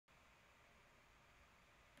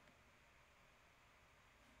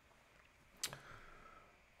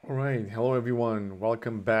All right, hello everyone.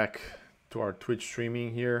 Welcome back to our Twitch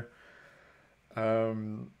streaming here.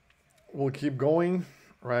 We'll keep going,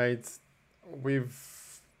 right?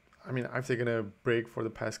 I've taken a break for the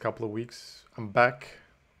past couple of weeks. I'm back,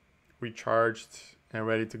 recharged, and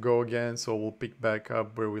ready to go again. So we'll pick back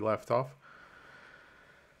up where we left off.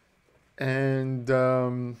 And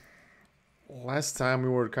last time we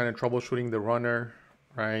were kind of troubleshooting the runner,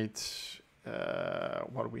 right?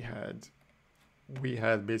 What we had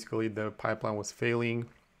basically the pipeline was failing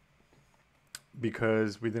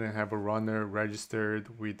because we didn't have a runner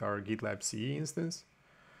registered with our GitLab CE instance.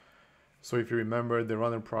 So if you remember, the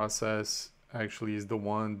runner process actually is the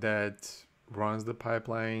one that runs the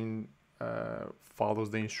pipeline, follows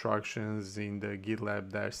the instructions in the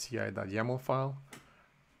GitLab-ci.yaml file,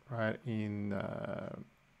 right? In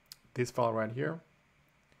this file right here,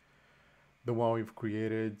 the one we've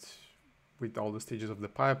created with all the stages of the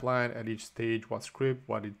pipeline, at each stage, what script,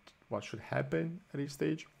 what should happen at each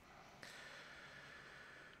stage.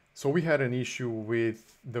 So we had an issue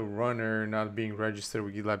with the runner not being registered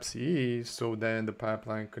with GitLab CE, so then the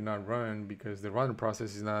pipeline could not run because the runner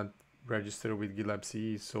process is not registered with GitLab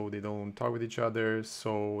CE, so they don't talk with each other,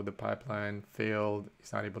 so the pipeline failed,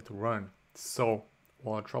 it's not able to run. So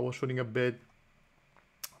while troubleshooting a bit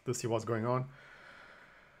to see what's going on,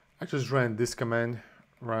 I just ran this command,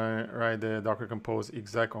 write the docker compose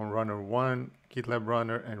exec on runner1, GitLab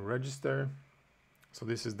runner and register. So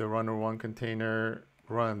this is the runner1 container.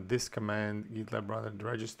 Run this command, GitLab runner and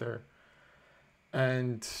register,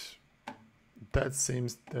 and that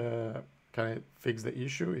seems to kind of fix the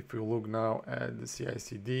issue. If you look now at the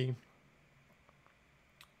CICD,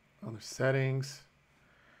 under settings,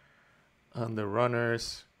 under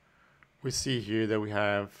runners, we see here that we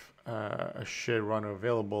have a shared runner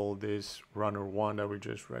available, this runner1 that we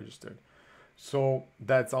just registered. So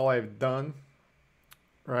that's all I've done,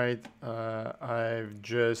 right? I've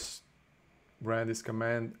just ran this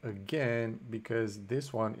command again because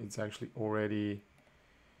this one it's actually already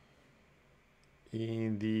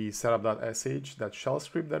in the setup.sh, that shell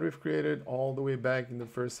script that we've created all the way back in the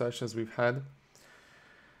first sessions we've had.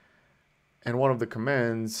 And one of the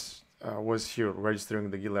commands was here,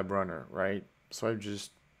 registering the GitLab runner, right? So I've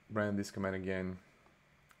just ran this command again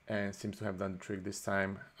and seems to have done the trick this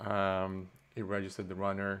time. It registered the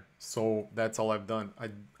runner. So that's all I've done.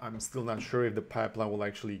 I'm still not sure if the pipeline will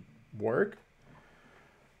actually work.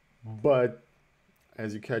 But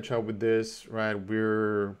as you catch up with this, right,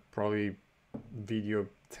 we're probably video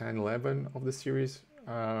 10, 11 of the series.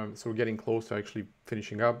 So we're getting close to actually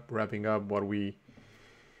finishing up, wrapping up what we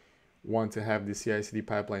want to have the CICD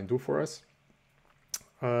pipeline do for us.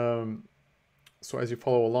 So as you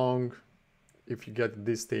follow along, if you get to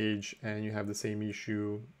this stage and you have the same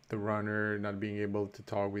issue, the runner not being able to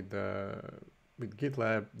talk with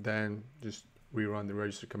GitLab, then just rerun the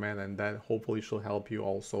register command, and that hopefully should help you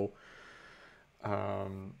also.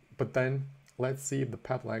 But then let's see if the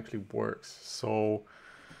pipeline actually works. So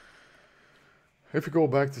if you go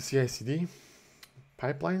back to CICD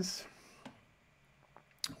pipelines,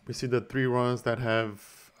 we see the 3 runs that have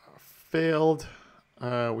failed.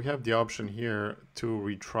 We have the option here to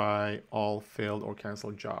retry all failed or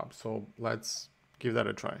canceled jobs. So let's give that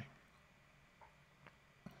a try.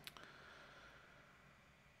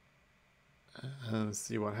 And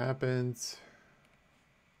see what happens.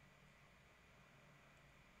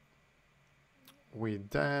 With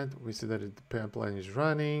that, we see that the pipeline is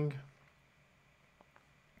running.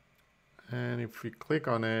 And if we click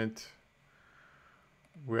on it,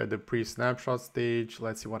 we're at the pre-snapshot stage.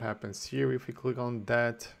 Let's see what happens here if we click on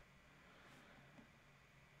that.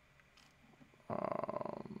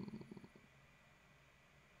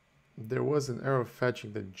 There was an error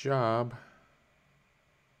fetching the job.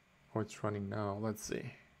 Oh, it's running now. Let's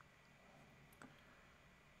see.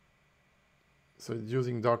 So it's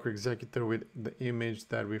using Docker Executor with the image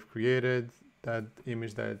that we've created. That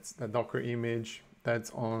image, that's the Docker image that's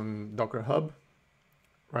on Docker Hub,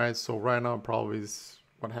 right? So right now probably is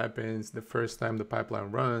what happens the first time the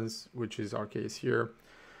pipeline runs, which is our case here.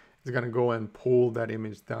 It's gonna go and pull that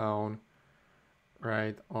image down,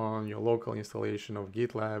 right, on your local installation of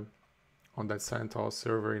GitLab on that CentOS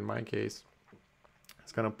server in my case.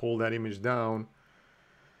 It's gonna pull that image down,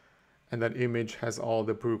 and that image has all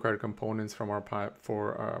the pre-required components from our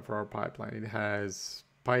for our pipeline. It has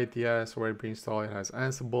pyATS already pre-installed. It has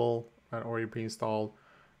Ansible already pre-installed.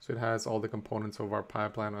 So it has all the components of our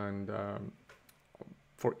pipeline, and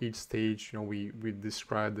for each stage, you know, we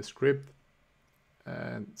describe the script,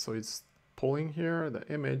 and so it's pulling here the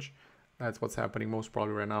image. That's what's happening most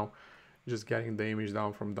probably right now. Just getting the image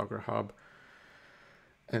down from Docker Hub,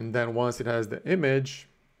 and then once it has the image,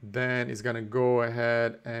 then it's gonna go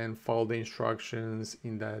ahead and follow the instructions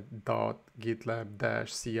in that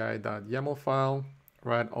 .gitlab-ci.yaml file,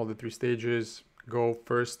 right? All the 3 stages. Go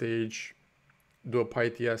first stage, do a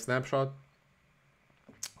pyATS snapshot,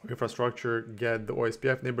 infrastructure, get the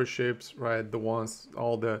OSPF neighborships, right? The ones,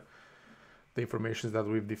 all the information that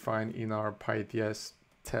we've defined in our pyATS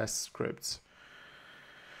test scripts.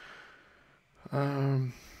 All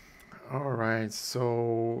right,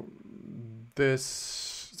 so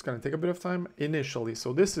this is going to take a bit of time initially.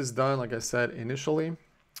 So this is done, like I said, initially.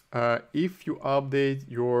 If you update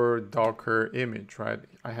your Docker image, right?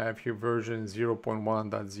 I have here version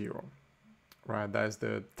 0.1.0, right? That's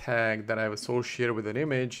the tag that I've associated with an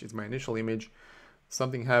image. It's my initial image.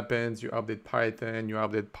 Something happens, you update Python, you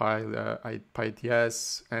update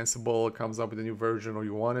pyATS, Ansible comes up with a new version, or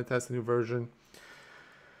you want to test a new version.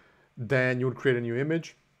 Then you would create a new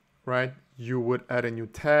image, right? You would add a new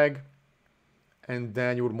tag, and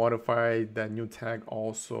then you would modify that new tag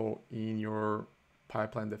also in your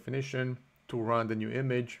pipeline definition to run the new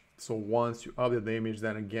image. So once you update the image,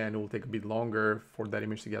 then again, it will take a bit longer for that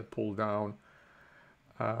image to get pulled down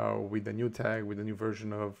with the new tag, with the new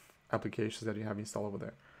version of applications that you have installed over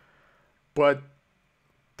there. But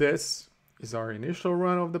this is our initial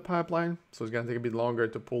run of the pipeline. So it's going to take a bit longer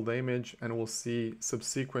to pull the image, and we'll see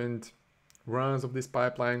subsequent runs of this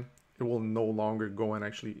pipeline. It will no longer go and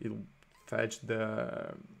actually it'll fetch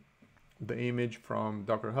the image from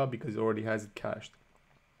Docker Hub because it already has it cached.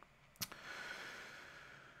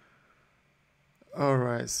 All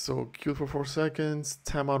right, so queue for 4 seconds,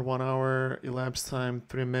 timeout 1 hour, elapsed time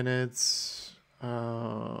 3 minutes.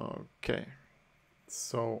 Okay,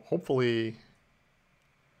 so hopefully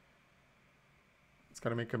it's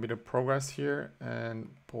gonna make a bit of progress here and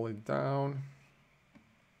pull it down.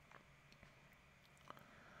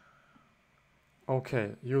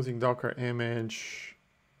 Okay, using Docker image,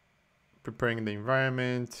 preparing the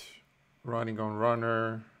environment, running on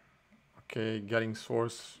runner. Okay, getting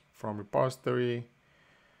source from repository.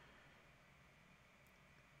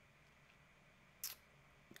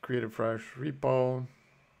 Create a fresh repo.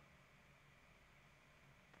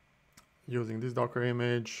 Using this Docker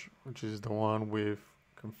image, which is the one we've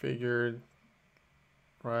configured,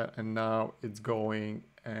 right? And now it's going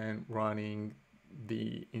and running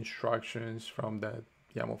the instructions from that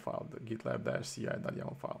YAML file, the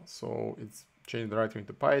gitlab-ci.yaml file. So it's changed the directory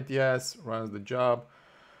into pyATS, runs the job.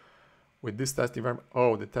 With this test environment,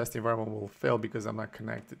 oh, the test environment will fail because I'm not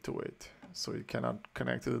connected to it. So it cannot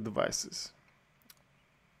connect to the devices.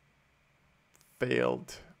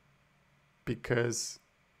 Failed because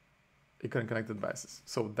it couldn't connect to the devices.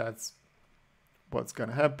 So that's what's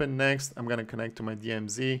gonna happen next. I'm gonna connect to my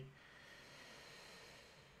DMZ.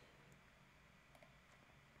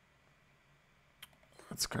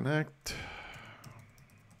 Let's connect.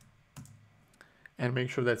 And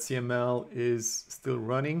make sure that CML is still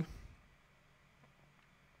running.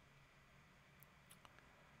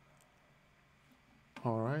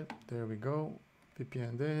 All right, there we go.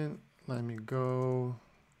 VPN in. Let me go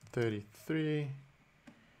 33.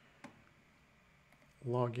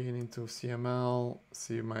 Log in into CML.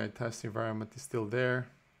 See if my test environment is still there.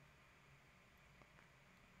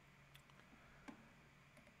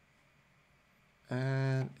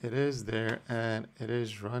 And it is there, and it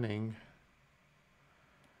is running.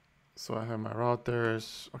 So I have my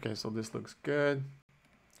routers. Okay, so this looks good.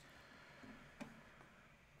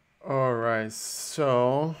 All right,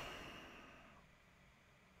 so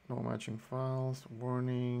no matching files,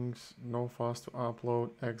 warnings, no files to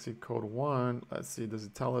upload, exit code 1. Let's see, does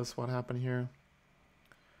it tell us what happened here?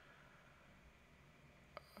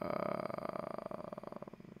 Of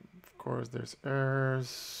course, there's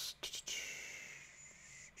errors.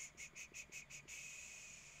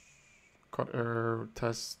 Code error,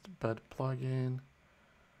 test bed plugin.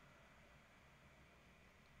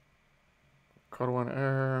 Code 1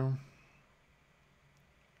 error.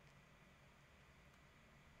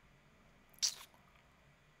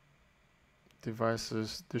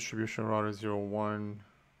 Devices, distribution router 01.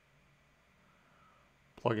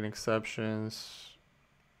 Plugin exceptions.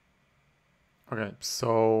 Okay,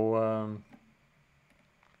 so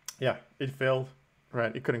yeah, it failed,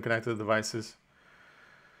 right? It couldn't connect to the devices.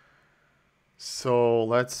 So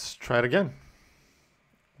let's try it again.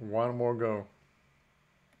 One more go.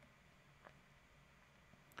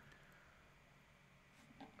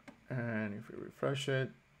 And if we refresh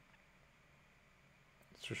it,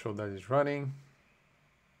 to show that it's running.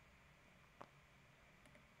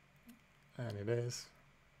 And it is.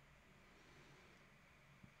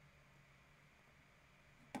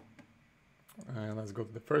 And let's go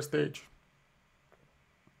to the first stage.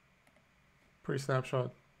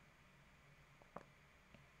 Pre-snapshot.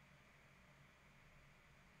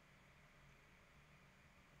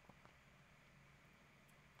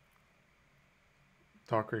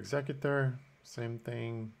 Docker executor, same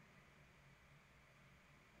thing.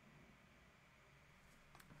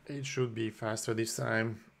 It should be faster this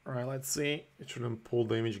time. All right, let's see. It shouldn't pull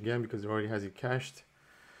the image again because it already has it cached.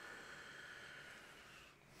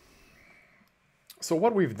 So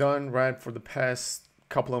what we've done, right, for the past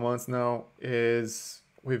couple of months now is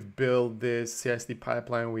we've built this CICD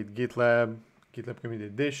pipeline with GitLab, GitLab Community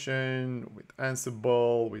Edition, with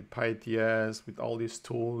Ansible, with pyATS, with all these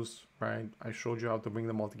tools, right? I showed you how to bring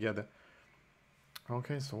them all together.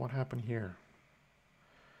 Okay, so what happened here?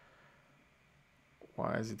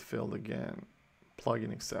 Why is it failed again?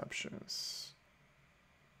 Plugin exceptions.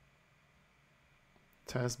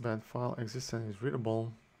 Testbed file exists and is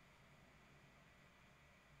readable.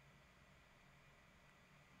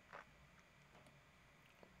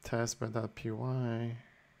 Testbed.py.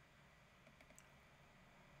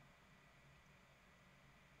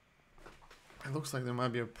 It looks like there might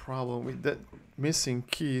be a problem with that missing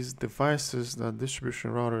keys, devices, the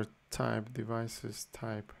distribution router type, devices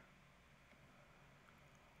type.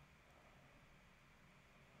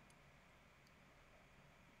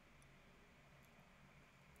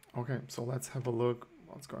 Okay, so let's have a look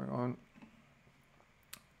what's going on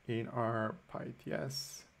in our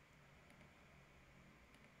pyATS.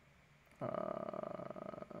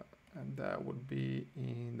 And that would be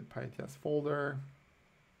in the pyATS folder,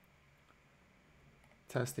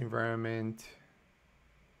 test environment.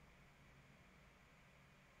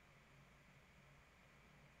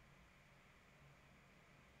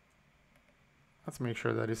 Let's make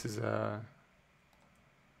sure that this is a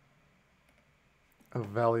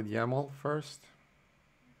valid YAML first.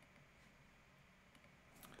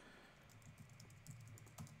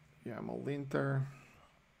 YAML linter.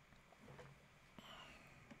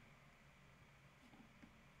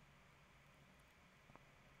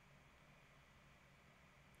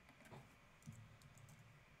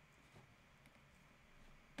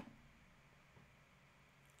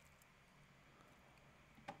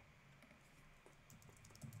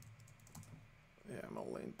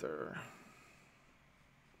 YAML linter.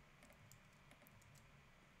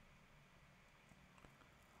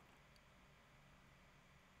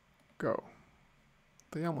 Go.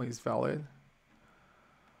 The YAML is valid.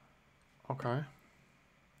 Okay.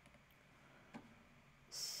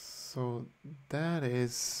 So that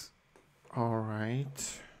is all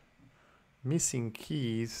right. Missing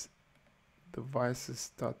keys,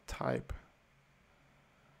 devices.type.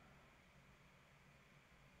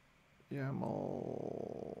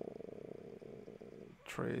 YAML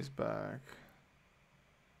traceback.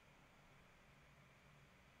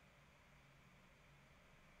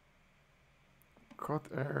 Caught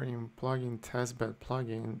error in plugin testbed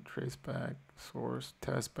plugin traceback source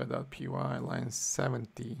testbed.py line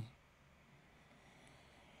 70.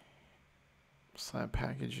 Side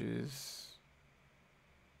packages.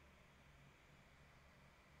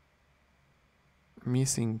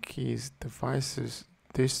 Missing keys, devices,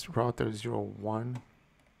 this router 01.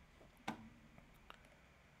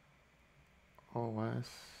 OS.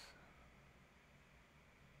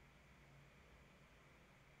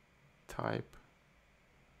 Type.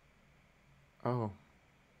 Oh.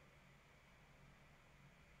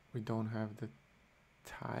 We don't have the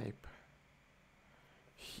type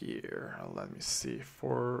here. Let me see.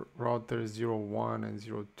 For router 01 and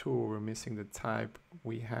 02, we're missing the type.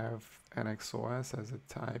 We have NXOS as a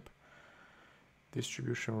type.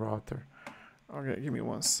 Distribution router. Okay, give me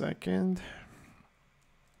 1 second.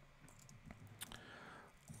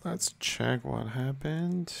 Let's check what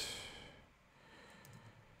happened.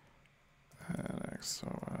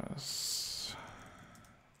 NXOS.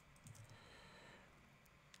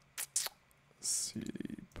 CD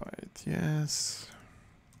pyATS.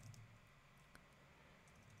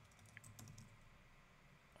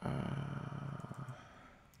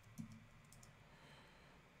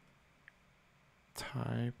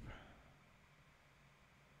 Type.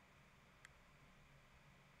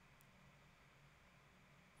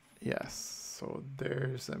 Yes, so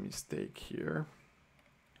there's a mistake here.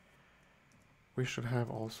 We should have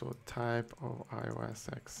also a type of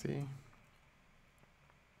IOSXE.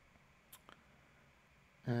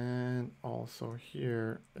 And also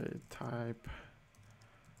here a type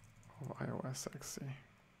of IOSXE.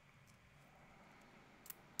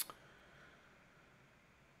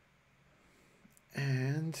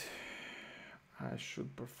 And I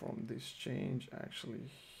should perform this change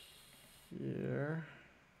actually here.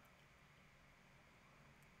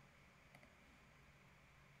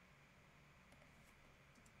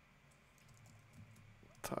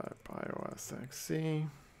 Type IOSXE.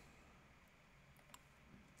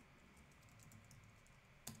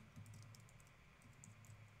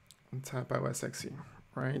 and type IOSXE,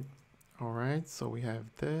 right? All right, so we have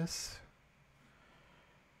this.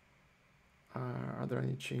 Are there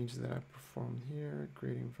any changes that I performed here?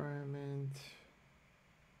 Create environment.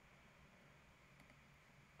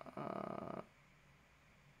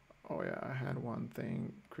 Oh yeah, I had one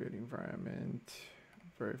thing, create environment,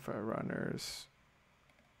 verify runners.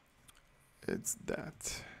 It's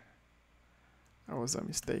that. That was a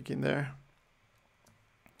mistake in there.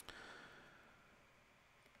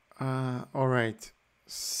 All right,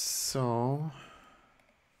 so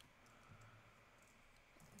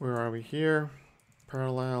where are we here?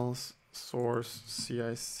 Parallels, source,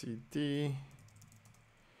 CICD,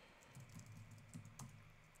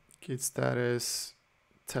 git status,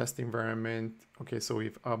 test environment. Okay, so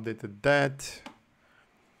we've updated that.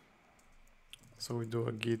 So we do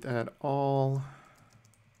a git add all,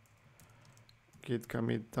 git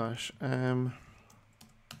commit -m,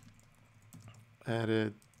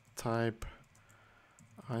 edit type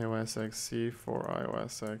IOSXE for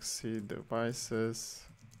IOSXE devices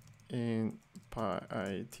in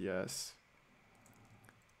pyATS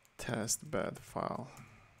testbed file.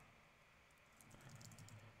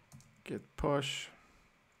 Git push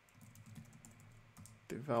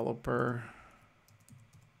developer,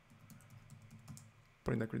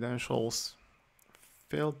 put in the credentials,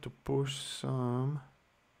 failed to push some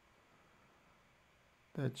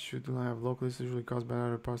that should not have local. This is usually caused by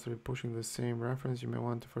another repository pushing the same reference. You may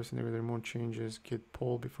want to first integrate the remote changes, git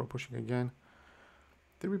pull before pushing again.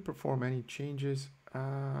 Did we perform any changes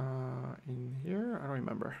in here? I don't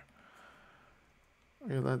remember.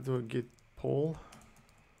 Okay, let's do a git pull.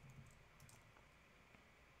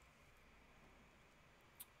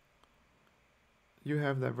 You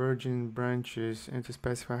have divergent branches and to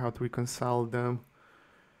specify how to reconcile them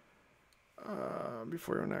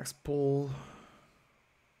before your next pull.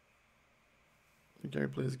 You can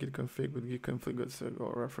replace git config with git config with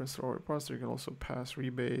Cisco reference or repository. You can also pass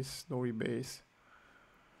rebase, no rebase.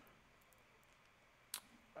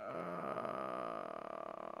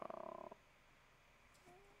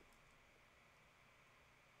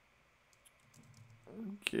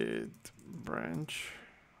 Git branch.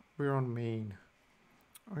 We're on main.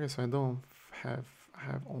 Okay, so I don't have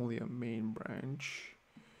only a main branch.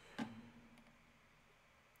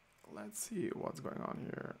 Let's see what's going on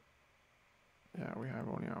here. Yeah, we have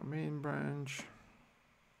only our main branch.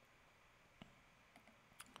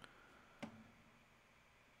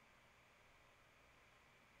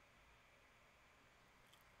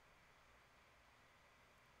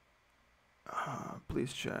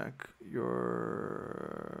 Please check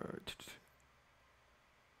your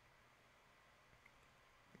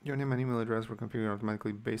name and email address were configured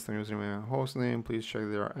automatically based on username and hostname. Please check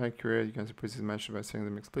they are accurate. You can see previous matches by setting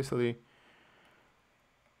them explicitly.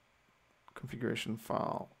 Configuration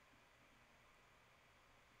file.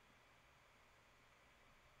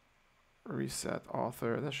 Reset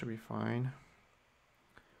author. That should be fine.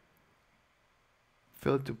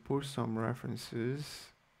 Failed to push some references.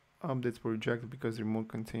 Updates were rejected because the remote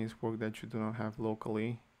contains work that you do not have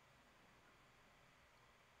locally.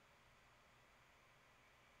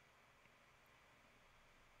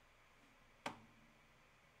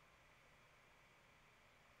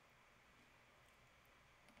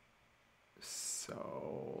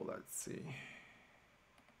 So let's see.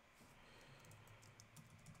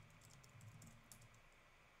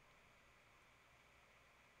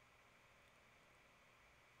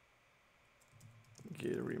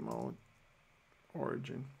 Git remote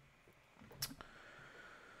origin.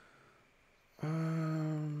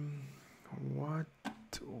 What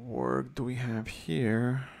work do we have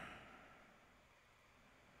here?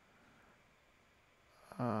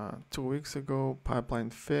 2 weeks ago, pipeline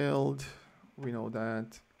failed. We know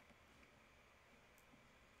that.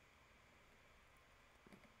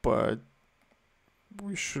 But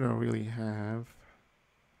we shouldn't really have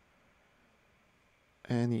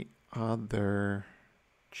any other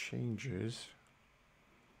changes.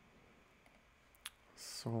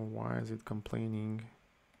 So why is it complaining?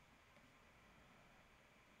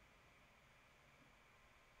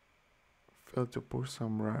 Failed to push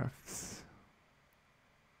some refs.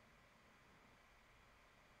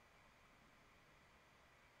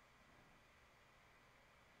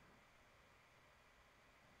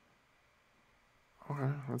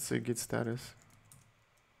 Okay, let's see git status.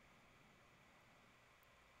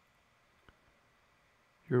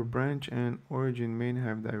 Your branch and origin main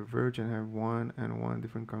have diverged and have one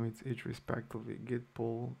different commits each respectively. Git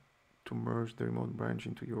pull to merge the remote branch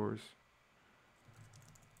into yours.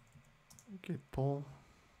 Git pull.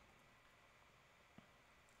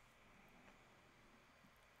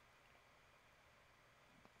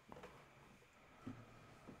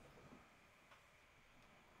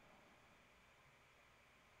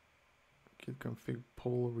 git config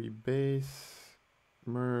pull rebase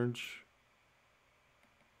merge.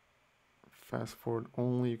 Fast forward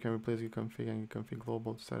only. You can replace git config and git config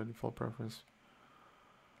global to set a default preference.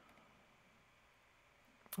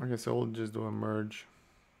 I guess I'll just do a merge.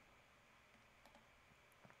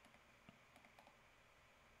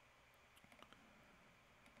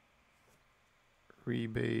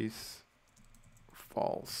 Rebase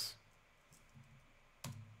false.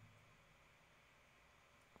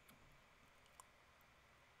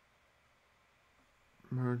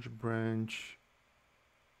 Merge branch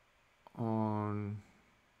on.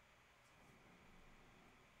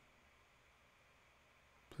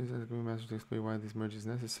 Please add a green message to explain why this merge is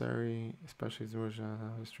necessary, especially if the merge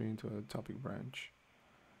stream to a topic branch.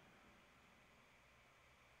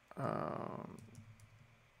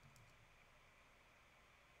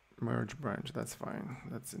 Merge branch, that's fine.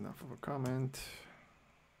 That's enough of a comment.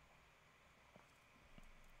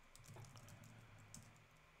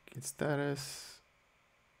 Git status.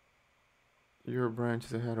 Your branch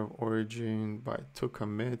is ahead of origin by 2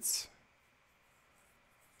 commits.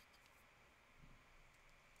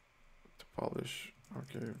 To publish,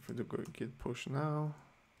 okay, if we do go git push now.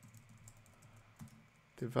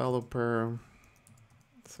 Developer,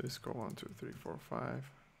 Cisco 1, 2, 3, 4,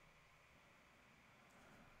 5.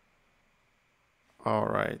 All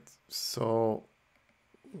right, so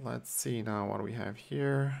let's see now what we have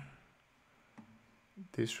here.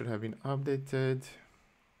 This should have been updated.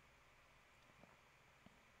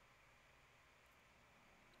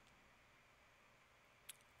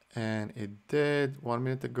 And it did 1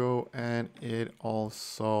 minute ago, and it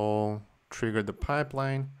also triggered the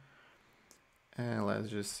pipeline. And let's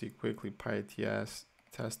just see quickly, pyATS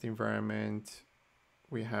test environment.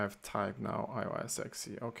 We have type now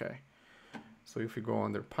IOSXE. Okay. So if we go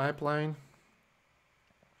under pipeline,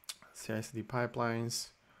 CICD pipelines,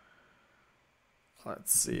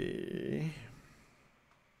 let's see.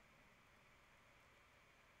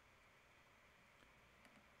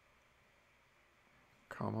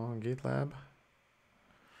 Come on, GitLab.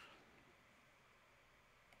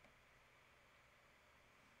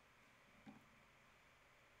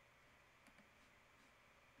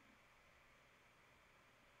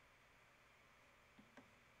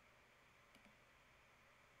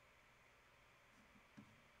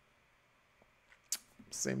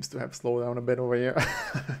 Seems to have slowed down a bit over here.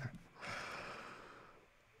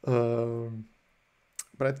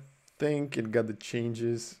 But I think it got the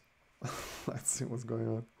changes. Let's see what's going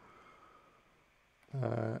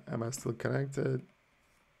on. Am I still connected?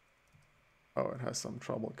 Oh, it has some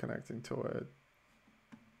trouble connecting to it.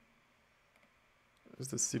 Is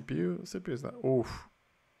the CPU? CPU is not. Oof,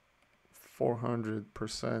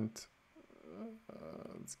 400%.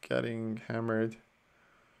 It's getting hammered.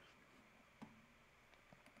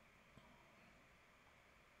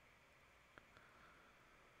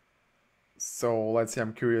 So let's see,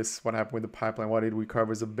 I'm curious what happened with the pipeline. What it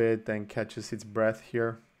recovers a bit, then catches its breath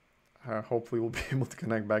here. Hopefully we'll be able to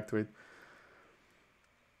connect back to it.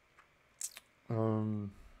 So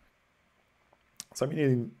I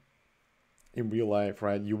mean, in real life,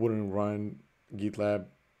 right, you wouldn't run GitLab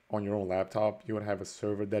on your own laptop. You would have a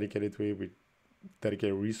server dedicated to it with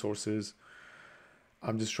dedicated resources.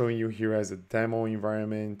 I'm just showing you here as a demo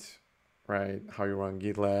environment, right, how you run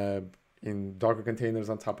GitLab in Docker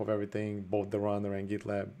containers on top of everything, both the runner and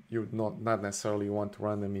GitLab. You would not necessarily want to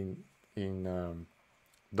run them in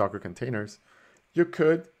Docker containers. You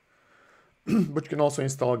could, but you can also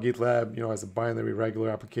install GitLab, you know, as a binary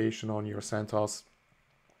regular application on your CentOS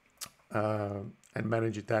and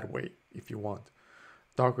manage it that way if you want.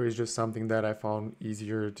 Docker is just something that I found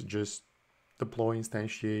easier to just deploy,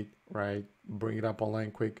 instantiate, right? Bring it up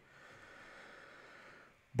online quick.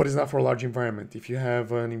 But it's not for a large environment. If you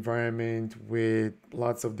have an environment with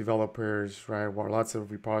lots of developers, right, or lots of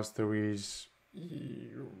repositories,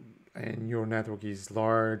 and your network is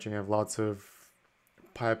large and you have lots of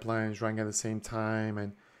pipelines running at the same time,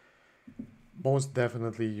 and most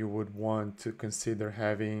definitely you would want to consider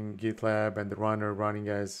having GitLab and the runner running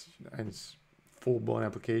as full-blown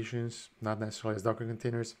applications, not necessarily as Docker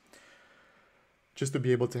containers, just to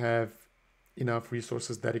be able to have enough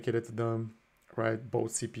resources dedicated to them, right?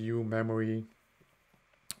 Both CPU, memory,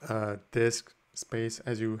 disk space.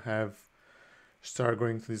 As you start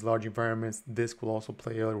going to these large environments, disk will also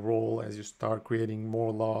play a role as you start creating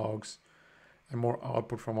more logs and more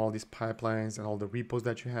output from all these pipelines and all the repos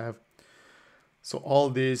that you have. So all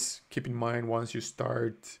this, keep in mind once you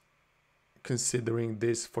start considering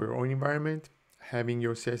this for your own environment, having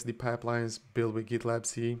your CICD pipelines built with GitLab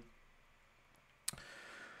C.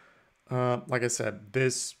 Like I said,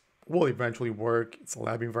 this will eventually work. It's a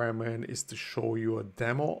lab environment. It's to show you a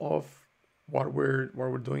demo of what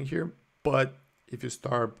we're doing here. But if you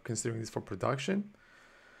start considering this for production,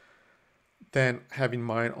 then have in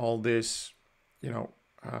mind all this,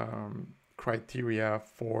 criteria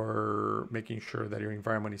for making sure that your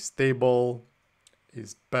environment is stable,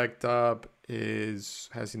 is backed up,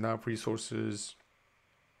 has enough resources,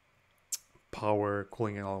 power,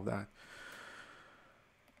 cooling, and all of that.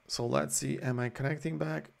 So let's see, am I connecting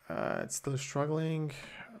back? It's still struggling.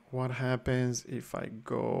 What happens if I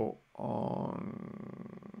go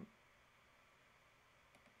on?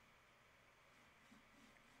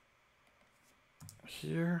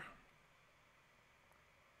 Here.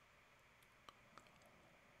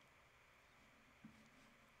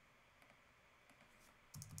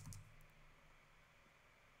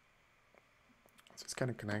 So it's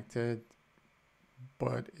kind of connected,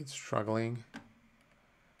 but it's struggling.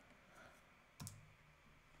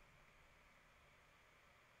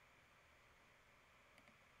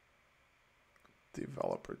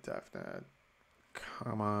 Developer DevNet,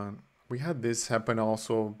 come on. We had this happen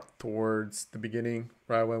also towards the beginning,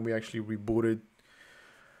 right when we actually rebooted.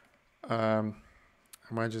 I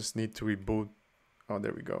might just need to reboot. Oh,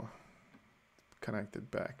 there we go.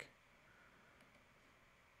 Connected back.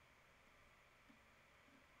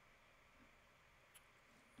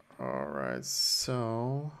 All right,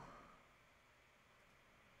 so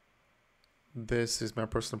this is my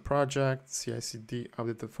personal project, CICD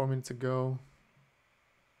updated 4 minutes ago.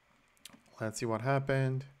 Let's see what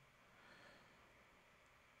happened.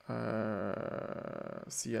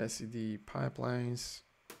 CICD pipelines.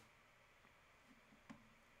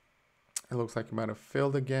 It looks like it might have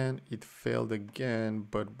failed again. It failed again,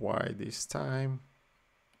 but why this time?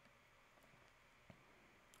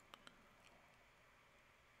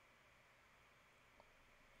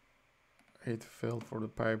 It failed for the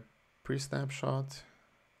pipe pre-snapshot.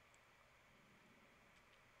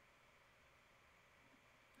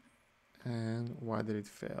 And why did it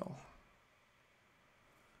fail?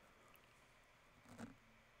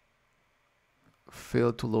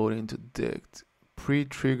 Failed to load into dict.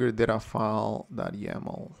 Pre-trigger data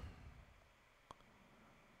file.yaml.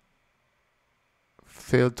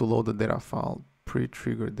 Failed to load the data file.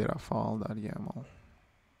 Pre-trigger data file.yaml.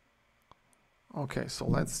 Okay, so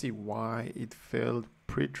let's see why it failed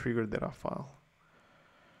pre-trigger data file.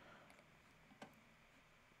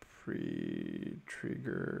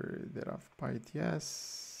 Pre-trigger data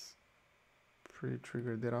pyATS.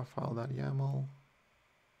 Pre-trigger data file.yaml.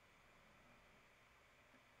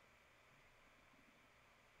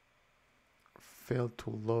 Failed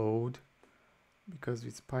to load because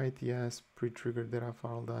it's pyATS pre-trigger data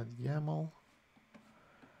file.yaml.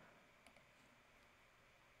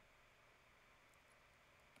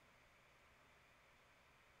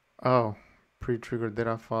 Oh, pre-trigger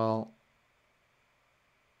data file.yaml.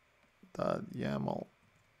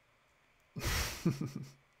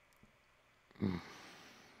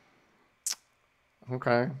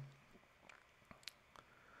 Okay.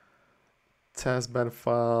 Test bed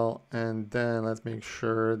file, and then let's make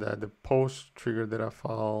sure that the post trigger data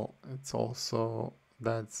file, it's also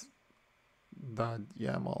that's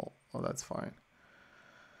 .yaml. Oh, that's fine.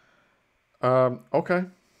 Okay.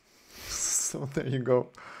 So there you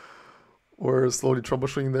go. We're slowly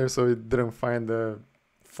troubleshooting there, so it didn't find the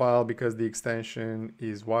file because the extension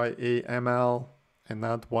is YAML and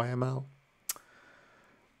not YML.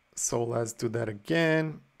 So let's do that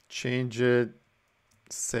again. Change it,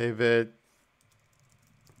 save it,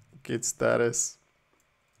 git status,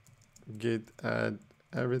 git add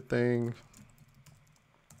everything,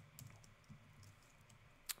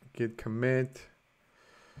 git commit,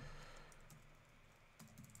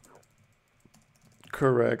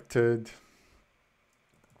 corrected,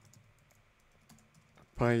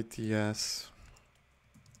 pyATS,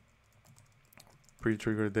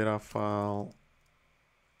 pre-trigger data file,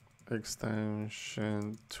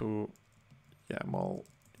 extension to YAML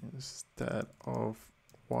instead of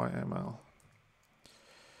YML.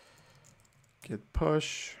 Git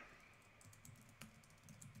push,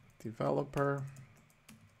 developer,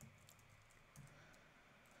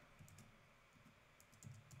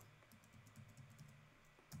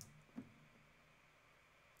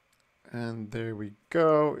 and there we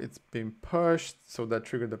go. It's been pushed, so that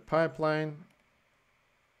triggered the pipeline.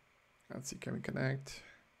 Let's see, can we connect?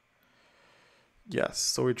 Yes,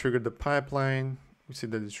 so we triggered the pipeline. We see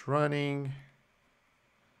that it's running.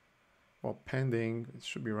 Well, pending, it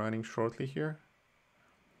should be running shortly here.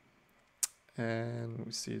 And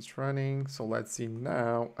we see it's running. So let's see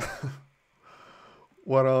now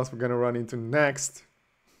what else we're gonna run into next.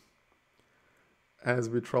 as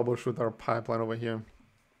we troubleshoot our pipeline over here.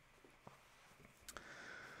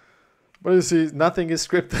 But you see, nothing is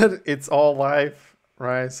scripted. It's all live,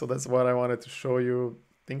 right? So that's what I wanted to show you.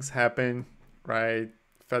 Things happen, right?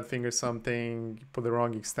 Fat finger something, you put the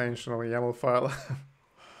wrong extension on a YAML file.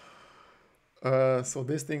 So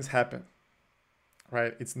these things happen,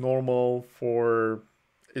 right? It's normal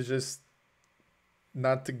it's just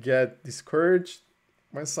not to get discouraged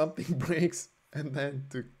when something breaks, and then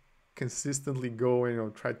to consistently go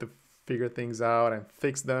and try to figure things out and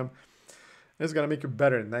fix them. It's gonna make you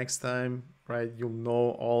better next time, right? You'll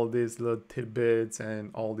know all these little tidbits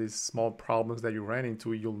and all these small problems that you ran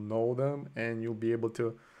into. You'll know them, and you'll be able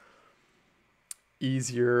to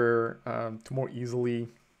more easily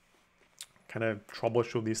kind of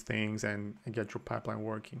troubleshoot these things and get your pipeline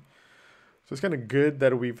working. So it's kind of good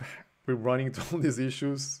that we're running into all these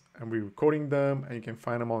issues and we're recording them, and you can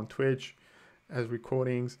find them on Twitch as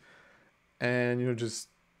recordings, and just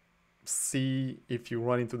see if you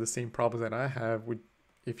run into the same problems that I have.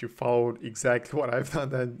 If you followed exactly what I've done,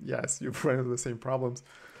 then yes, you've run into the same problems.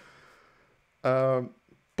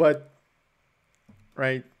 But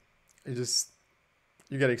right, you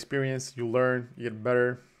get experience, you learn, you get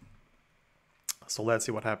better. So let's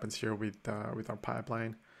see what happens here with our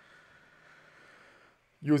pipeline.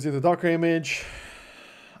 Using the Docker image.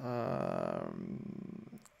 Come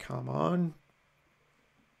on.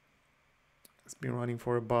 It's been running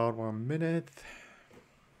for about 1 minute.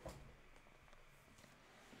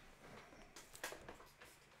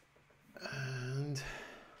 And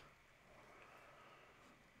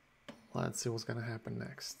let's see what's gonna happen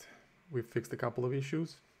next. We fixed a couple of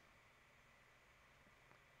issues.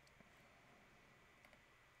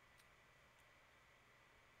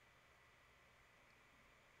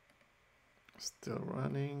 Still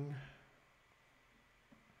running.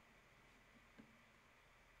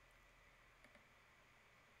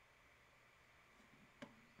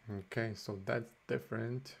 Okay, so that's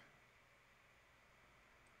different.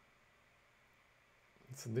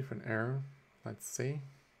 It's a different error. Let's see.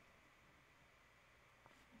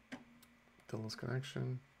 Lost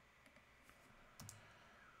connection.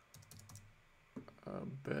 A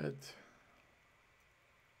bit.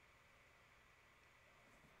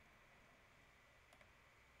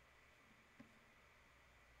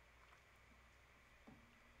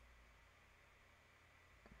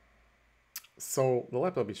 So the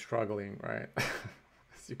laptop is struggling, right?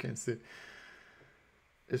 As you can see,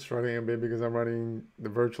 it's struggling a bit because I'm running the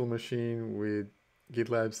virtual machine with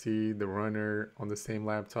GitLab C, the runner on the same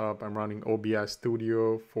laptop. I'm running OBS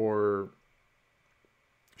Studio for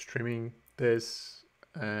streaming this,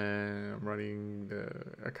 and I'm running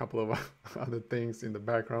a couple of other things in the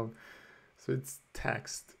background. So it's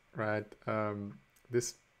text, right?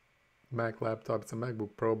 This Mac laptop, it's a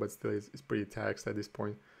MacBook Pro, but still it's pretty taxed at this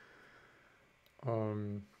point.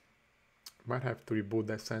 Might have to reboot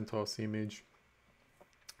that CentOS image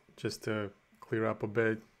just to clear up a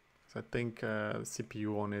bit. So I think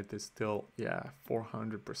CPU on it is still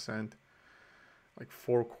 400%, like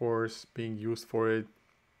 4 cores being used for it.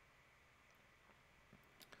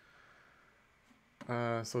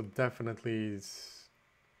 So definitely it's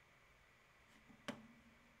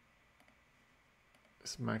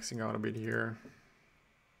maxing out a bit here.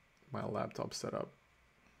 My laptop setup.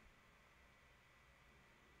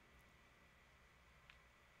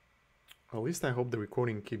 At least I hope the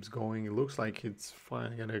recording keeps going. It looks like it's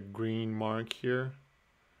fine. I got a green mark here.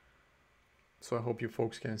 So I hope you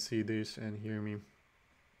folks can see this and hear me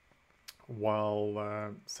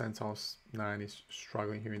while CentOS 9 is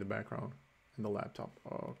struggling here in the background in the laptop.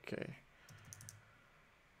 Okay.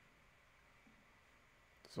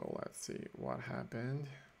 So let's see what happened.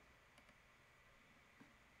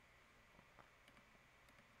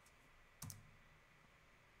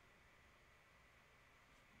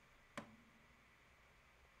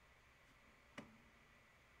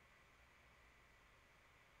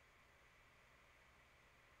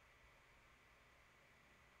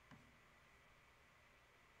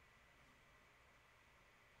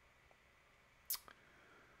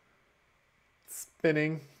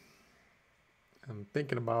 Spinning. I'm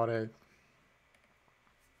thinking about it.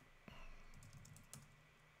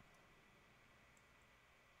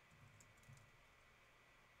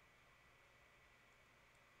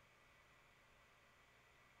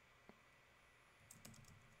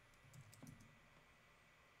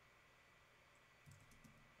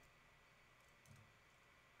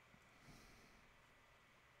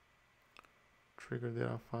 Trigger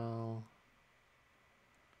data file.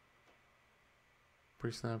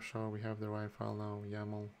 Pre-snapshot, we have the right file now,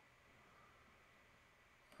 YAML.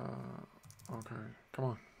 Okay, come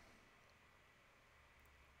on.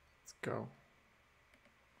 Go.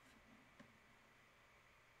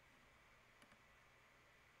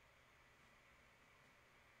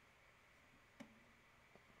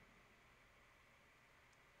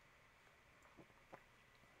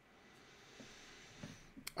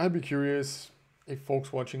 I'd be curious if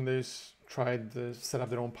folks watching this tried to set up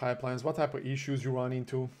their own pipelines, what type of issues you run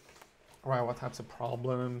into, right? What types of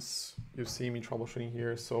problems you see me troubleshooting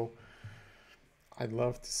here. So I'd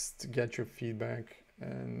love to get your feedback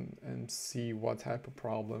and see what type of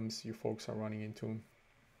problems you folks are running into.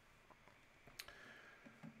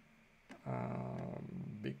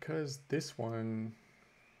 Because this one,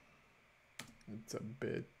 it's a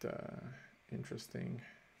bit interesting.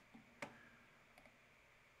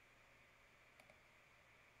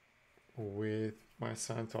 With my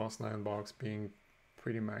CentOS 9 box being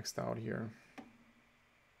pretty maxed out here.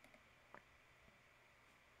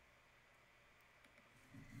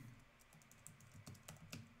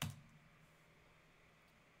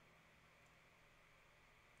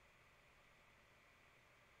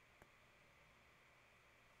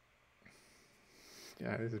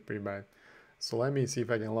 Yeah, this is pretty bad. So let me see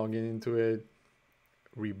if I can log into it,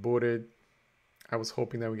 reboot it. I was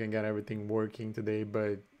hoping that we can get everything working today,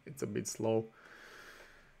 but it's a bit slow.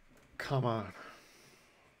 Come on.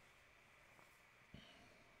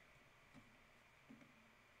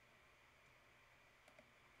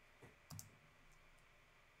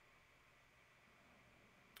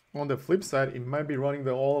 On the flip side, it might be running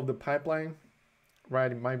all of the pipeline,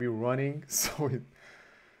 right? It might be running, so it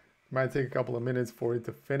might take a couple of minutes for it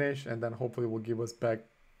to finish, and then hopefully will give us back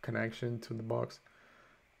connection to the box.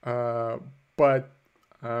 But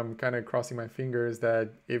I'm kind of crossing my fingers that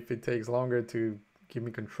if it takes longer to give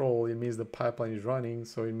me control, it means the pipeline is running.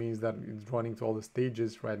 So it means that it's running to all the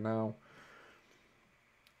stages right now.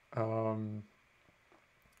 And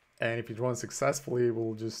if it runs successfully,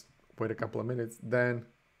 we'll just wait a couple of minutes. Then,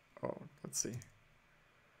 oh, let's see.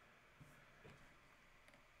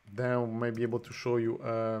 Then we might be able to show you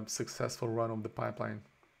a successful run of the pipeline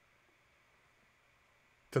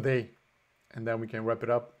today. And then we can wrap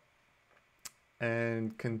it up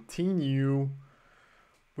and continue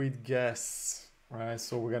with guests, right?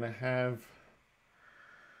 So we're gonna have,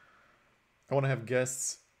 I wanna have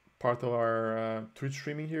guests part of our Twitch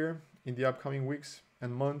streaming here in the upcoming weeks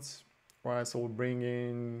and months, right? So we'll bring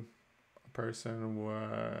in a person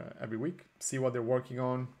every week, see what they're working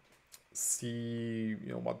on, see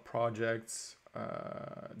what projects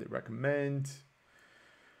they recommend,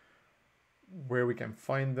 where we can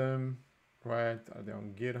find them, right? Are they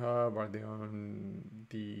on GitHub? Are they on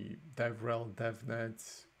the DevRel,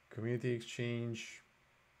 DevNet community exchange,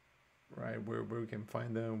 right? Where we can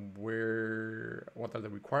find them, what are the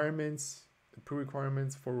requirements, the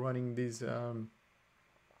pre-requirements for running these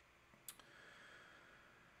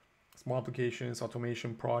small applications,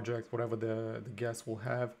 automation projects, whatever the guests will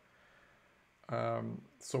have.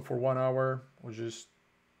 So for 1 hour, we'll just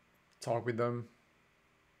talk with them.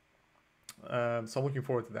 So I'm looking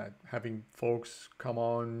forward to that, having folks come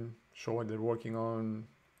on, show what they're working on,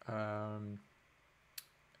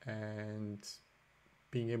 and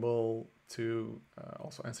being able to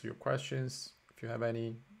also answer your questions. If you have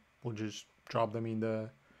any, we'll just drop them in the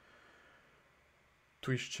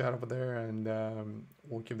Twitch chat over there, and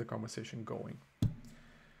we'll keep the conversation going.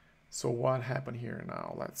 So what happened here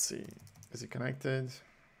now? Let's see. Is it connected?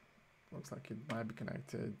 Looks like it might be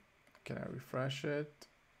connected. Can I refresh it?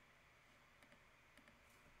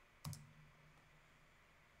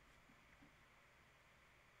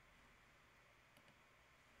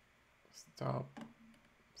 Stop.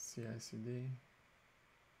 CICD.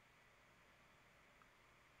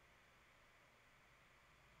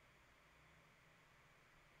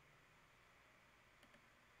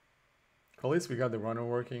 At least we got the runner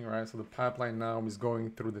working, right? So the pipeline now is going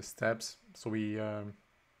through the steps. So we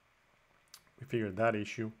figured that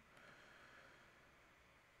issue.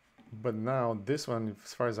 But now this one,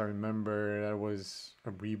 as far as I remember, that was a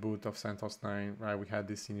reboot of CentOS 9, right? We had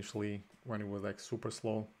this initially when it was like super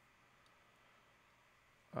slow.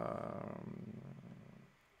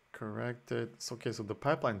 Corrected. So, okay, so the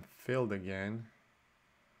pipeline failed again.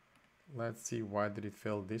 Let's see, why did it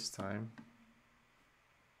fail this time?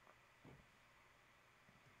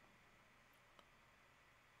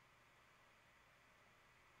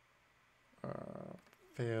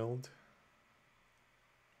 Failed.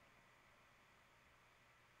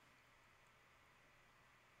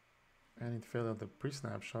 And it failed at the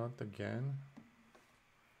pre-snapshot again.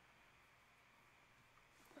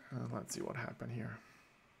 Let's see what happened here.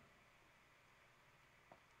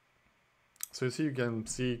 So you see, you can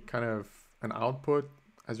see kind of an output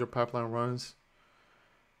as your pipeline runs.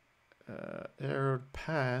 error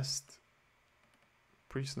passed,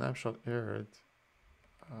 pre-snapshot errored,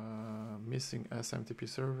 missing SMTP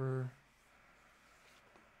server,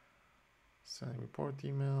 sending report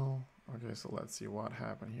email. Okay, so let's see what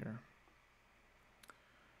happened here.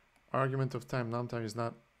 Argument of time, non-time is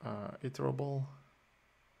not iterable.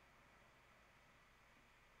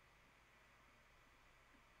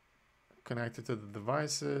 Connected to the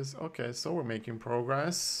devices. Okay, so we're making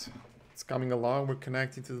progress. It's coming along. We're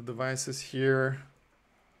connecting to the devices here.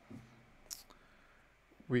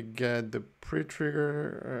 We get the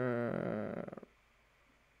pre-trigger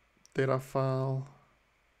data file.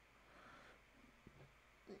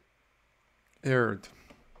 Errored.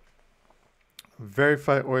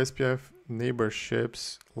 Verify OSPF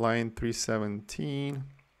neighborships, line 317.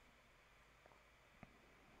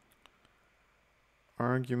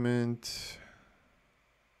 Argument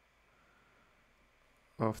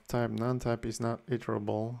of type non-type is not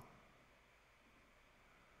iterable.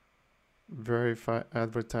 Verify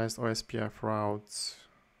advertised OSPF routes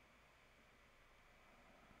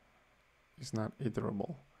is not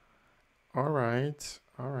iterable. All right,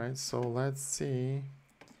 so let's see.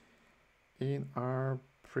 In our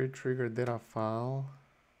pre-trigger data file,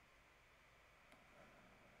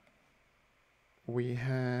 we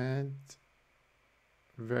had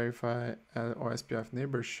verify OSPF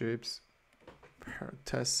neighborships per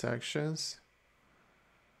test sections.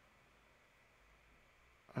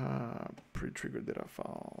 Pre-trigger data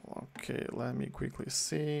file. Okay, let me quickly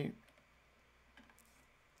see.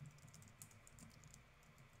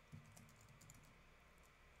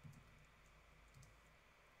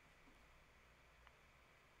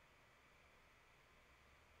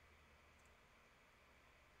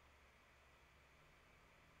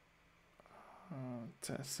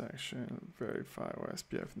 Test section, verify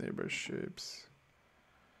OSPF neighborships,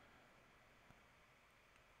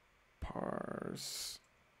 parse.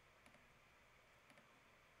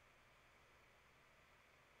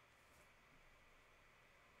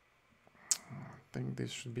 I think this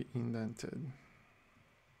should be indented.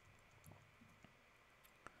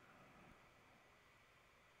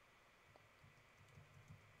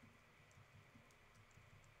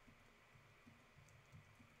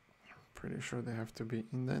 Pretty sure they have to be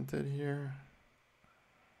indented here.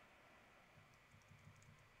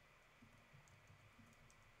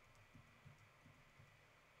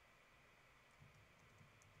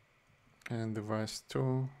 And device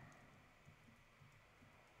 2.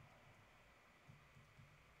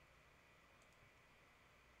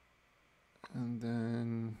 And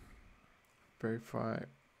then verify,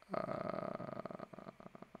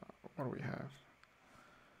 what do we have?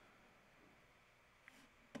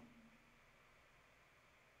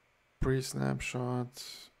 Pre-snapshot,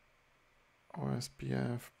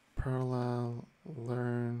 OSPF, parallel,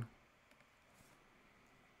 learn,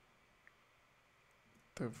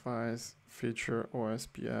 device, feature,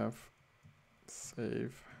 OSPF,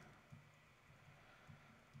 save.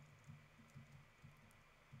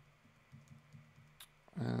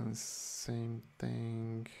 And same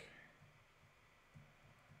thing.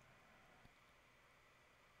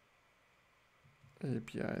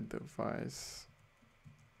 API device.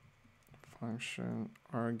 Function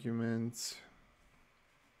arguments,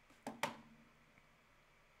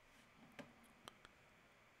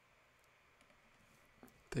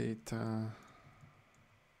 data,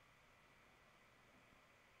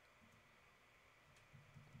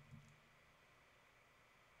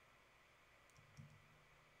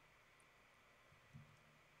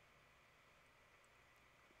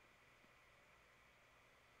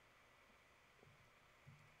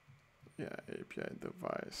 yeah, API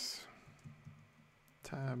device.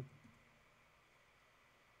 Tab.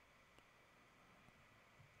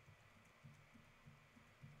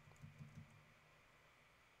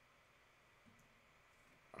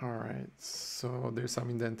 All right, so there's some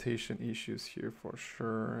indentation issues here for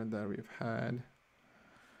sure that we've had.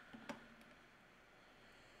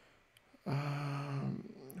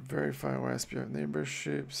 Verify OSPF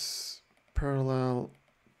neighborships, parallel,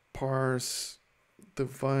 parse,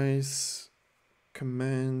 device,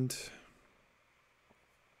 command,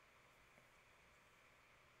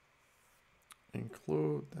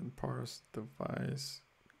 include, then parse device,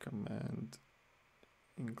 command,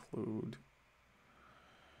 include,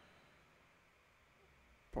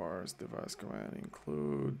 parse device, command,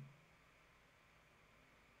 include.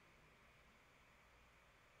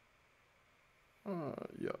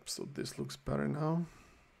 Yep, so this looks better now.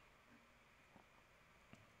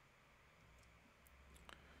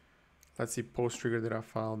 Let's see post trigger data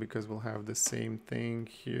file because we'll have the same thing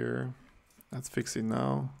here. Let's fix it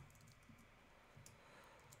now.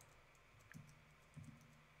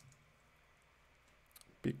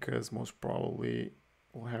 because most probably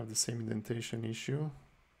we'll have the same indentation issue.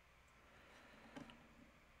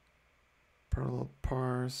 Parallel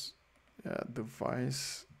parse, yeah,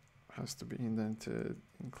 device has to be indented,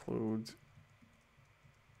 include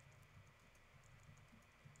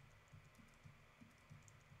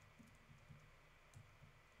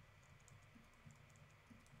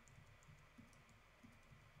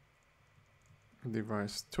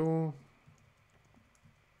device 2.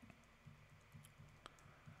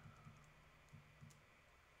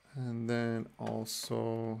 And then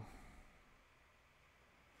also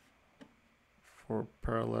for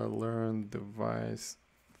parallel learn device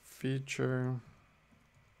feature,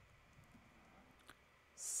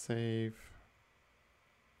 save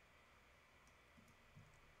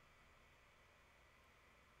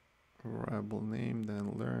variable name,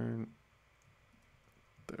 then learn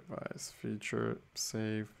device feature,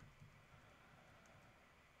 save,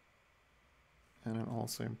 and then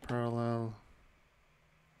also in parallel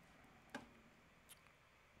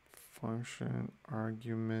function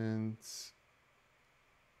arguments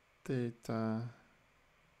data,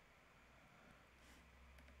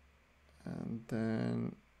 and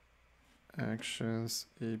then actions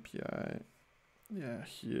API. Yeah,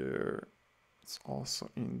 here it's also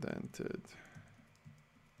indented.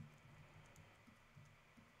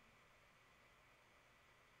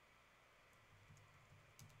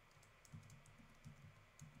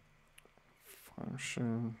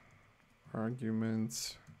 Function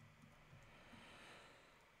arguments.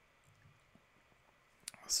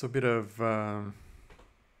 So a bit of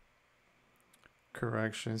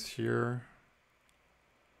corrections here.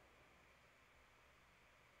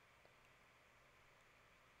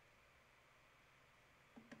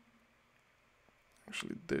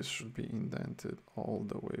 Actually, this should be indented all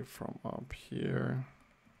the way from up here.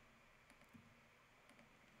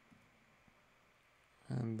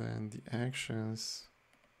 And then the actions.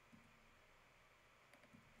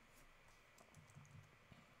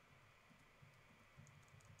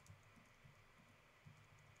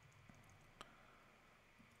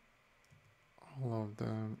 All of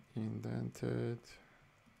them indented.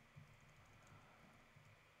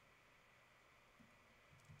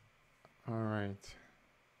 All right.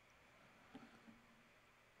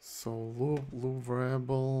 So loop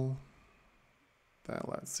variable. Then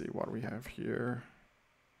let's see what we have here.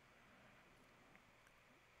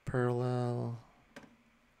 Parallel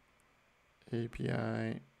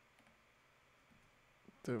API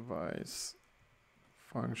device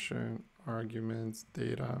function arguments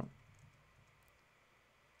data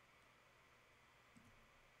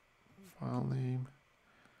file name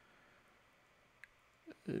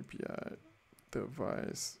API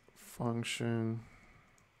device function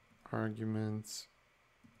arguments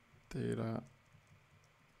data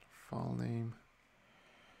file name.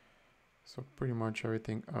 So pretty much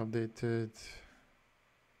everything updated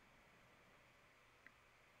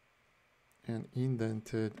and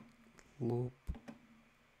indented. Loop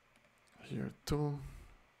here too.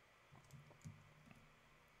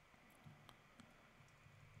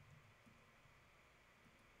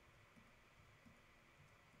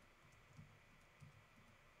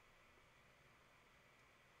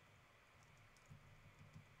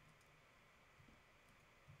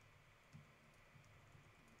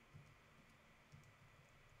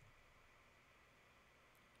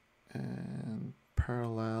 And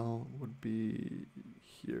parallel would be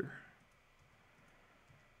here.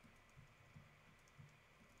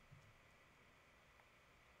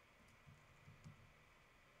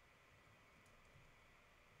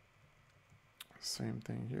 Same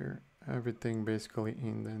thing here. Everything basically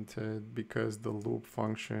indented because the loop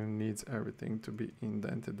function needs everything to be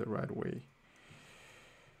indented the right way.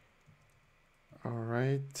 All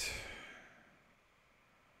right.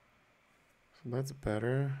 So that's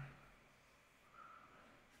better.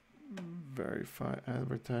 Verify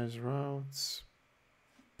advertise routes,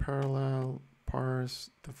 parallel, parse,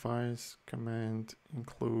 device, command,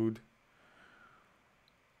 include.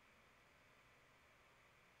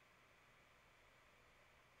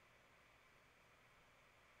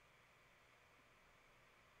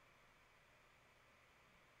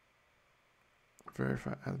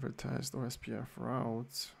 Verify advertised OSPF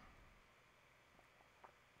routes.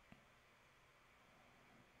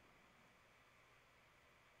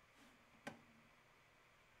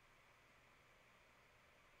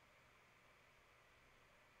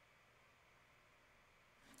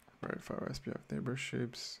 Verify OSPF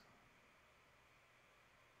neighborships.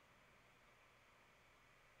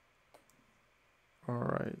 All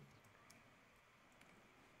right.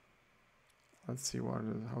 Let's see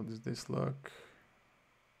how does this look.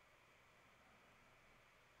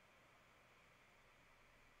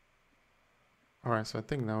 All right, so I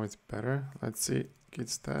think now it's better. Let's see, git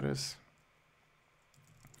status,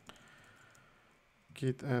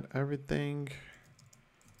 git add everything,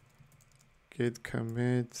 git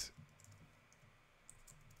commit,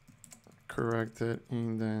 corrected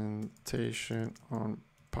indentation on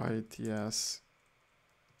pyATS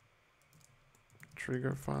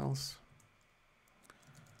trigger files,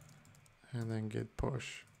 and then git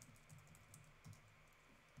push.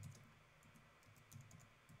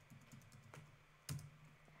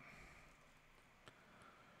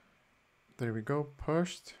 There we go,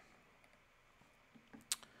 pushed.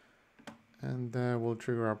 And then we'll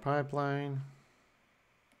trigger our pipeline.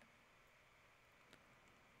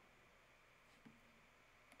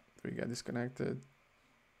 We got disconnected.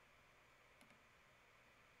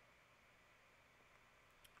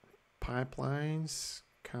 Pipelines,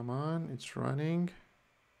 come on, it's running.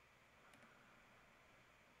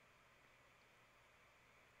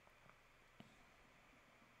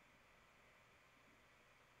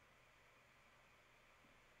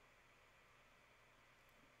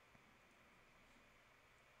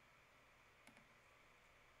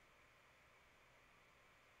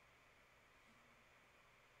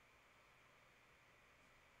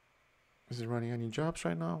 Is it running any jobs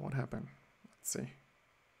right now? What happened? Let's see.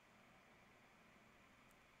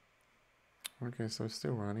 Okay, so it's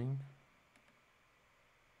still running.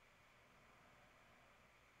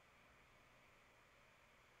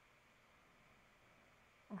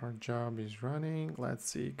 Our job is running. Let's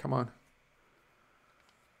see, come on.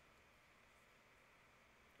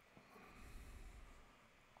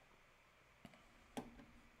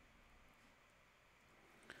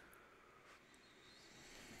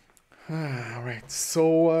 All right,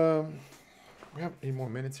 so we have 8 more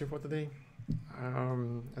minutes here for today.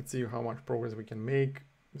 Let's see how much progress we can make.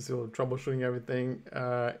 We're still troubleshooting everything.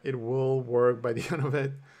 It will work by the end of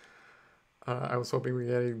it. I was hoping we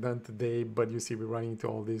get it done today, but you see we're running into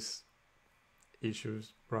all these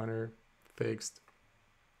issues. Runner fixed.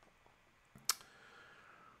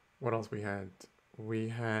 What else we had? We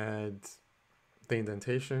had the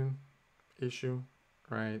indentation issue,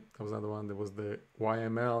 right? That was another one. There was the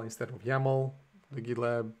YAML instead of YAML, the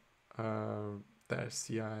GitLab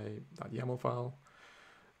 -ci.yaml file.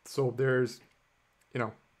 So there's,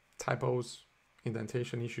 typos,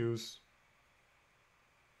 indentation issues,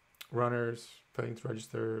 runners failing to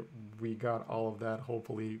register. We got all of that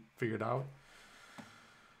hopefully figured out.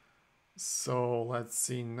 So let's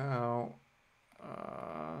see now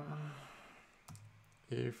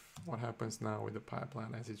if what happens now with the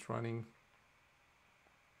pipeline as it's running.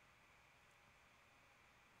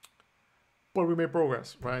 But we made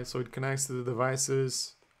progress, right? So it connects to the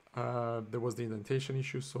devices. There was the indentation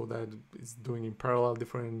issue, so that it's doing in parallel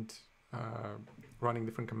different, running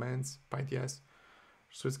different commands, pyATS.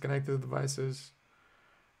 So it's connected to the devices,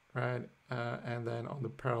 right? And then on the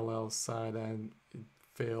parallel side, and it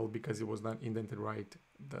failed because it was not indented right,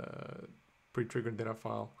 the pre-triggered data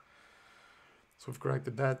file. So we've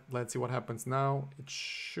corrected that. Let's see what happens now. It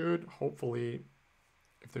should hopefully,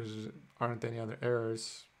 if there aren't any other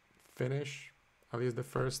errors, finish at least the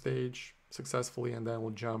first stage successfully, and then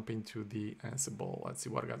we'll jump into the Ansible. Let's see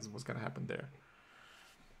what's going to happen there.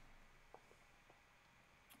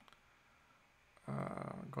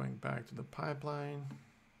 Going back to the pipeline,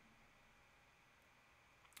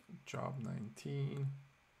 job 19.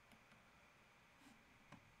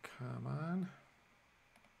 Come on.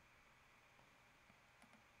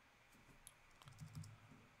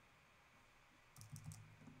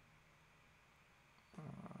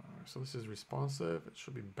 So this is responsive. It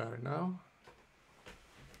should be better now.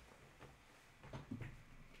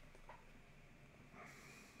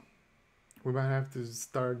 We might have to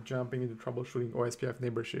start jumping into troubleshooting OSPF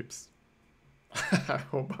neighborships. I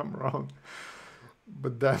hope I'm wrong.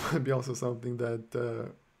 But that might be also something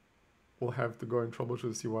that we'll have to go and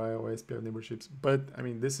troubleshoot CY OSPF neighborships. But I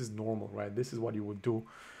mean, this is normal, right? This is what you would do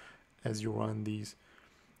as you run these.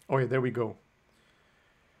 Oh yeah, there we go.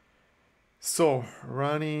 So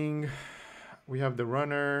running, we have the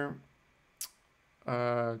runner,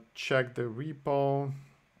 check the repo,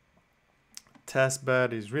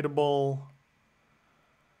 testbed is readable.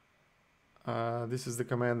 This is the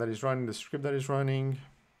command that is running, the script that is running.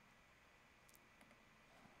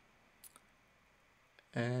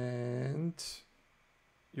 And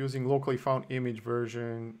using locally found image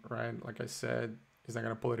version, right? Like I said, it's not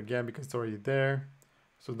gonna pull it again because it's already there.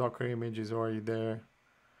 So Docker image is already there.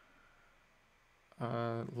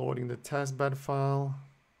 Loading the testbed file,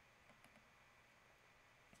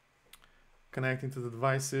 connecting to the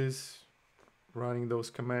devices, running those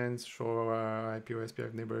commands, show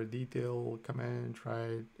IPO-SPF neighbor detail command,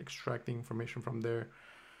 try extracting information from there,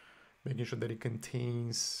 making sure that it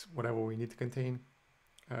contains whatever we need to contain,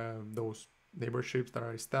 those neighborships that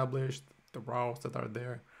are established, the routes that are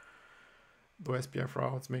there, the SPF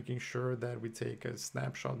routes, making sure that we take a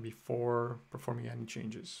snapshot before performing any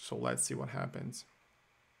changes. So let's see what happens.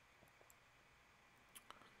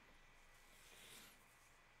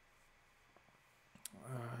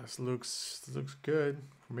 This looks good.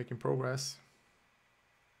 We're making progress.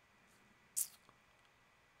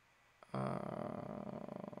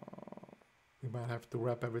 We might have to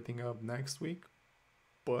wrap everything up next week,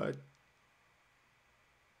 but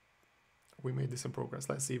we made some progress.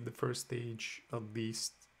 Let's see if the first stage at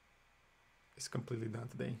least is completely done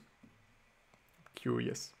today.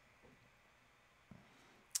 Curious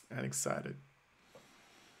and excited.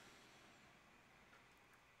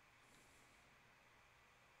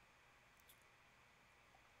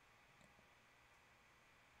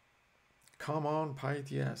 Come on,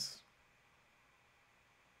 pyATS.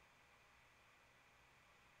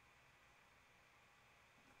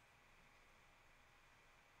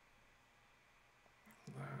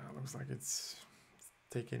 Looks like it's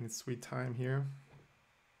taking its sweet time here.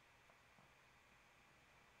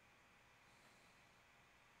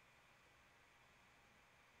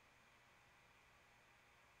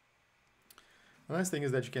 The nice thing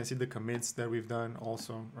is that you can see the commits that we've done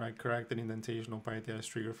also, right? Corrected indentation on pyATS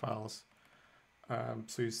trigger files.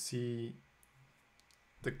 So you see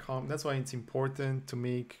the that's why it's important to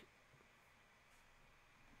make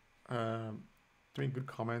good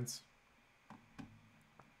comments.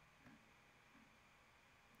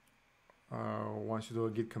 Once you do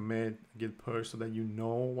a git commit, git push, so that you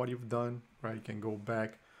know what you've done, right? You can go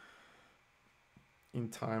back in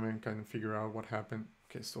time and kind of figure out what happened.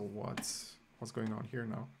 Okay, so what's going on here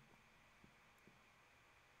now?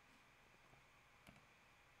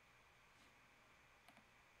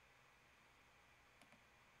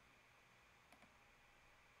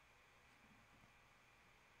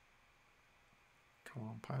 Come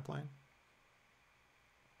on, pipeline.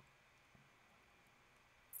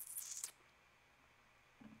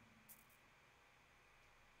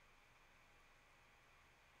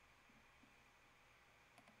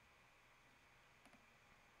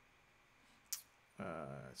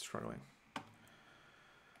 It's struggling.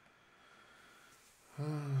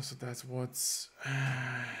 So that's what's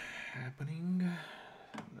happening.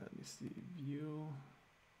 Let me see, view.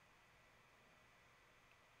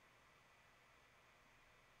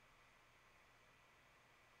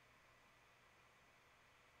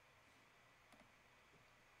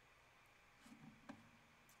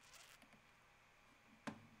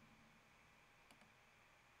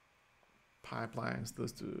 Pipeline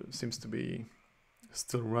seems to be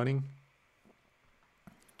still running.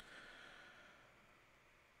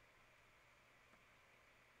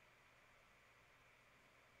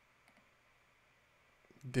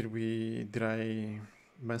 Did I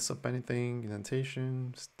mess up anything?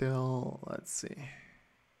 Indentation still, let's see.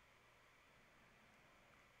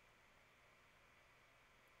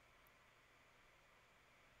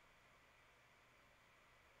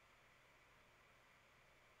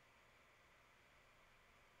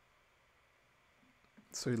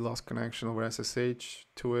 So you lost connection over SSH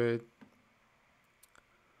to it.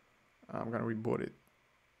 I'm gonna reboot it.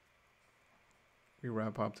 We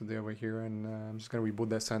wrap up today over here, and I'm just gonna reboot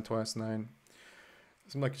that CentOS 9.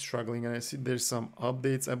 Seems like it's struggling, and I see there's some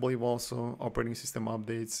updates, I believe, also operating system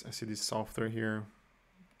updates. I see this software here.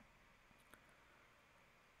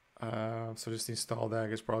 So just install that. I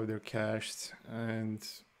guess probably they're cached, and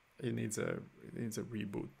it needs a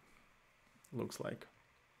reboot. Looks like.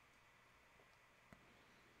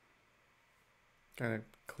 Kind of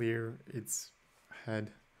clear its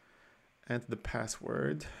head. Enter the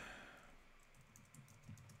password.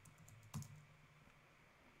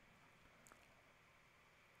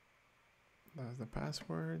 That's the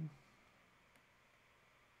password.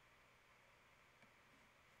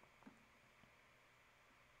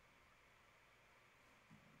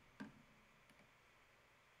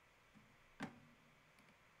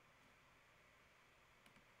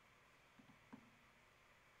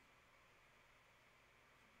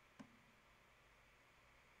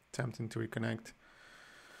 Attempting to reconnect.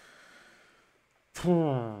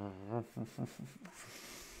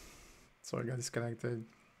 So I got disconnected.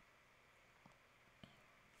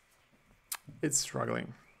 It's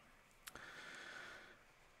struggling.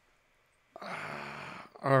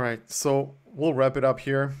 All right, so we'll wrap it up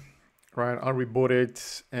here, right? I'll reboot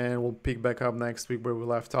it and we'll pick back up next week where we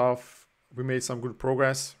left off. We made some good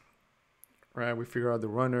progress, right? We figure out the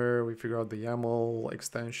runner, we figure out the YAML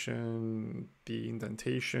extension, the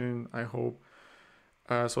indentation, I hope.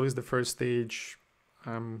 So this is the first stage.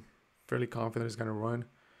 I'm fairly confident it's gonna run.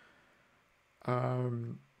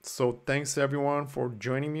 So thanks everyone for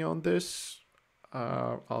joining me on this.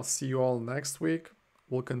 I'll see you all next week.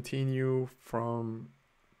 We'll continue from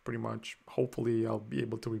pretty much, hopefully I'll be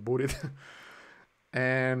able to reboot it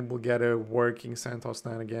and we'll get a working CentOS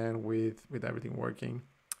 9 again with everything working,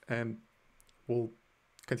 and we'll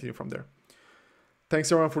continue from there.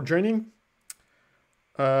 Thanks everyone for joining.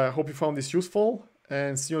 Hope you found this useful,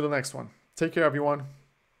 and see you on the next one. Take care everyone.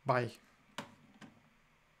 Bye.